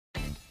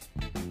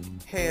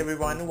Hey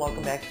everyone,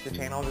 welcome back to the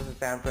channel. This is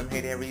Sam from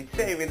Hey There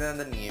Say with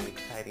another new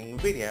exciting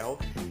video.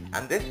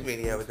 And this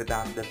video is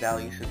about the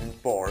Valley Season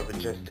 4, which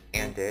just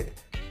ended.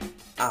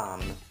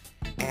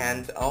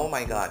 And oh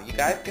my god, you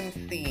guys can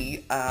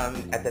see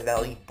at the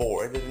Valley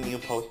 4, there's a new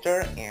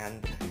poster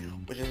and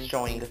we're just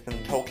showing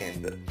some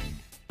tokens.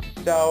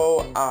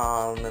 So,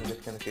 I'm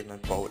just gonna see if my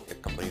vote is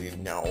completely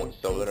no,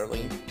 so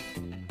literally,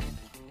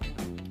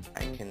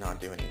 I cannot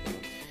do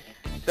anything.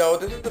 So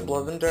this is the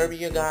Blossom Derby,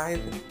 you guys.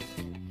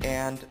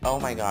 And oh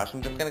my gosh,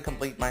 I'm just gonna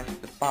complete my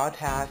spa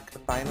task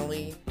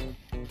finally.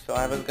 So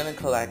I was gonna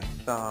collect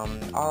some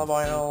olive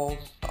oils.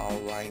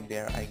 Alright,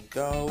 there I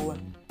go.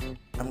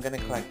 I'm gonna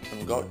collect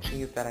some goat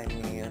cheese that I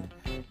made.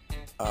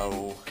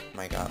 Oh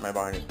my god, my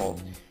barn is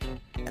full.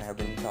 And I've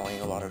been selling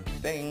a lot of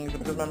things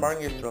because my barn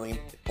gets really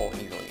full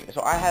easily.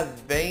 So I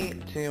have way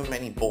too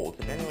many bowls.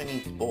 If anyone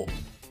needs bowls,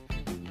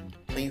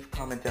 please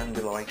comment down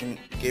below. I can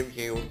give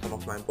you some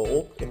of my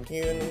bowls if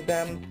you need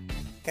them.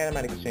 And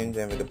I might exchange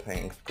them with the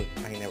planks,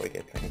 because I never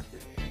get planks.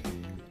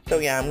 So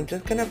yeah, I'm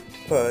just gonna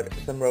put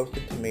some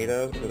roasted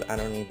tomatoes, because I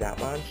don't need that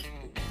much.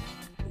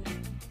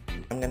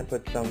 I'm gonna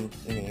put some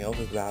nails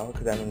as well,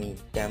 because I don't need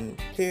them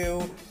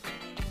too.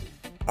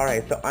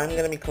 Alright, so I'm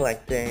gonna be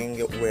collecting,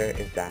 where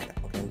is that?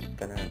 Okay, I'm just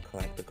gonna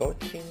collect the goat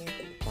cheese,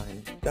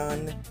 I'm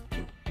done.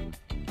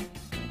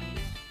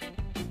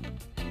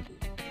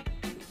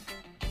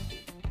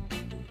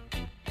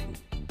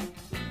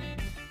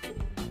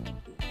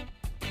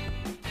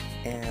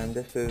 And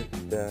this is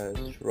the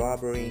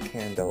strawberry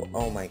candle.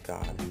 Oh my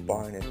god,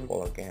 barn is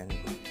full again.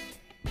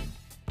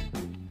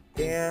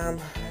 Damn,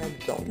 I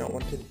don't know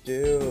what to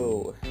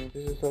do.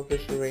 This is so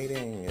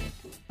frustrating.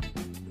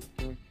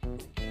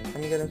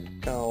 I'm gonna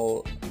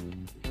sell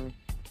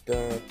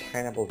the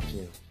pineapple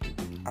juice.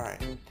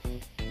 Alright.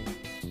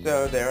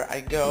 So there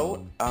I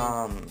go.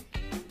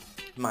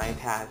 My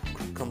task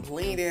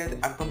completed.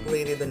 I've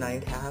completed the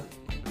 9 tasks.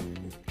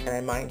 And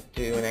I might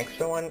do an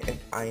extra one if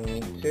I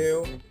need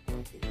to.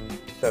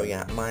 So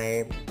yeah,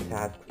 my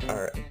tasks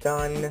are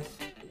done,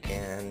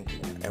 and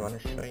I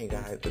want to show you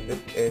guys that this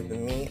is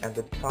me at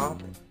the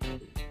top.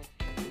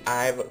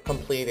 I've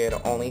completed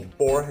only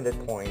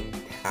 400 point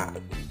tasks,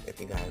 if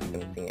you guys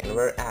can see, and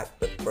we're at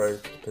the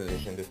first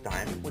position this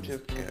time, which is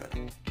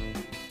good.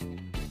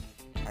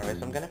 Alright,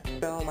 so I'm gonna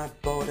fill my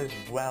boat as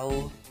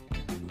well.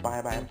 Buy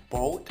a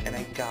boat, and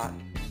I got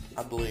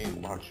a blue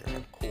voucher.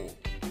 Cool.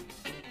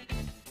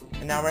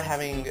 And now we're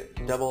having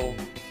double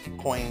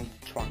coin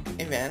truck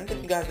event.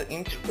 If you guys are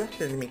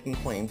interested in making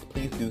coins,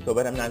 please do so,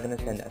 but I'm not going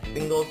to send a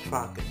single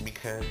truck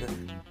because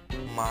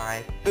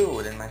my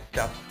food and my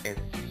stuff is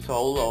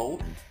so low.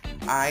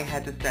 I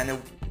had to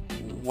send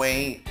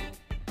way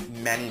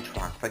many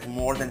trucks, like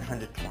more than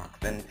 100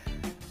 trucks, and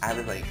I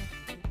was like,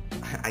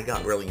 I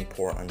got really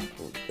poor on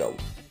food. So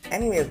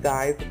anyways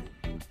guys,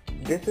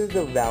 this is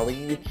the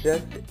rally which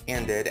just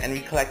ended, and we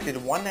collected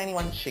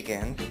 191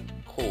 chickens.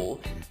 Cool.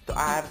 So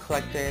I've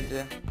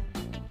collected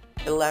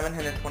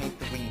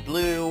 1123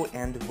 blue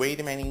and way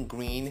too many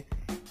green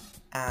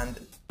and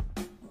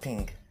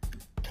pink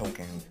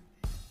tokens.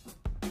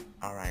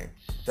 Alright,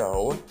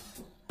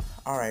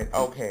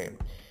 okay.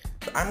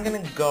 So I'm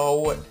gonna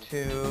go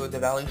to the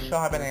Valley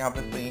shop, and I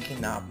obviously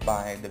cannot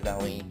buy the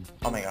Valley,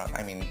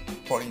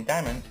 40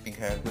 diamonds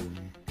because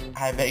I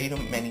have way too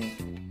many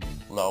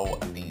low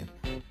of these.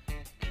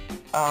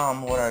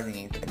 What are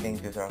these? I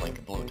think these are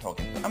like blue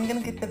tokens. So I'm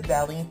gonna get the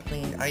Valley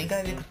Plain. Are you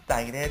guys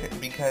excited?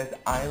 Because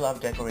I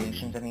love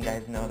decorations, and you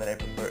guys know that I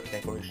prefer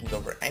decorations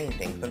over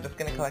anything. So I'm just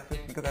gonna collect this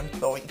because I'm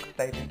so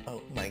excited.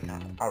 Oh my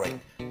god. Alright.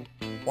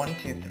 1,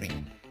 2, 3.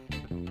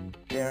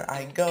 There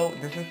I go.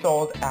 This is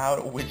sold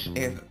out, which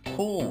is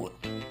cool.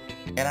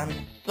 And I'm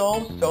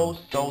so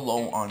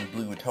low on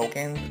blue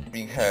tokens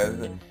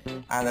because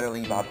I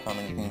literally bought so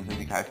many things, as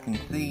you guys can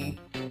see.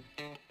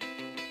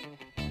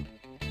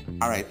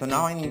 Alright, so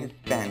now I need to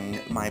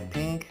spend my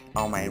pink,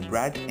 my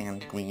red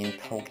and green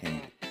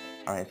tokens.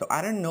 Alright, so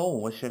I don't know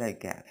what should I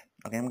get.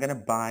 Okay, I'm gonna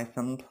buy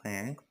some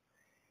planks.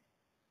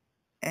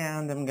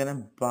 And I'm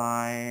gonna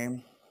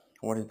buy...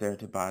 What is there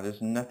to buy?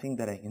 There's nothing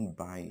that I can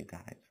buy, you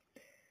guys.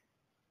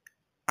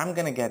 I'm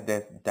gonna get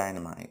this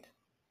dynamite.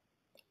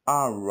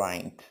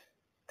 Alright,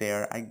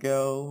 there I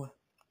go.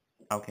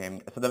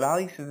 Okay, so the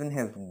Valley season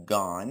has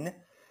gone.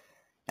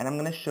 And I'm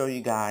gonna show you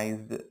guys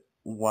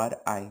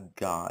what I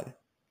got.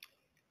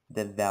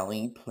 The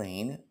Valley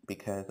Plain,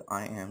 because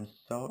I am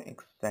so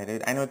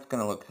excited. I know it's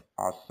gonna look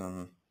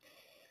awesome.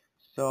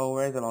 So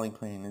where's the Valley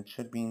Plain? It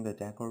should be in the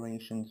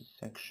decorations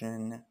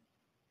section.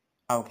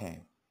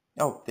 Okay.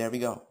 Oh, there we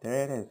go.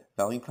 There it is.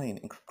 Valley Plain,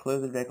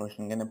 exclusive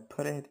decoration. I'm gonna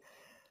put it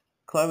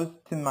close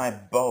to my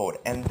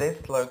boat, and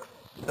this looks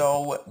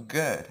so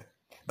good.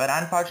 But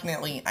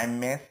unfortunately, I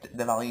missed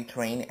the Valley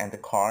train and the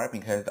car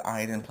because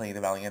I didn't play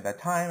the Valley at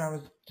that time. I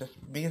was just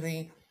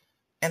busy,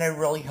 and I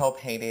really hope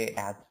Heyday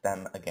adds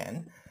them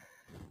again.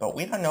 But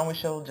we don't know, we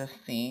shall just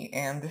see.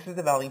 And this is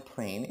the Valley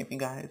Plain. If you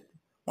guys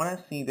want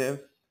to see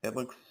this, it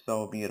looks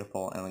so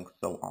beautiful and looks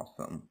so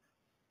awesome.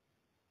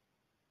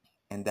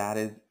 And that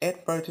is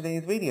it for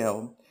today's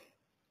video.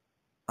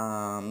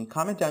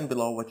 Comment down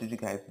below what did you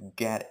guys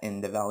get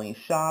in the Valley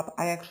shop.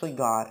 I actually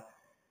got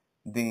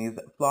these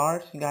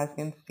flowers you guys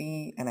can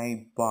see, and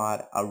I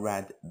bought a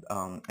red,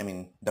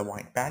 the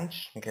white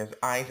bench, because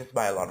I just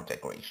buy a lot of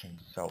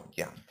decorations, so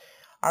yeah.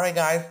 Alright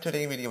guys,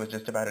 today's video was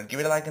just about it. Give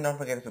it a like and don't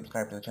forget to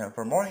subscribe to the channel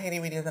for more Hay Day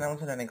videos, and I will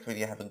see you in the next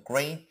video. Have a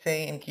great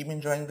day and keep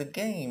enjoying the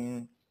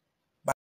game.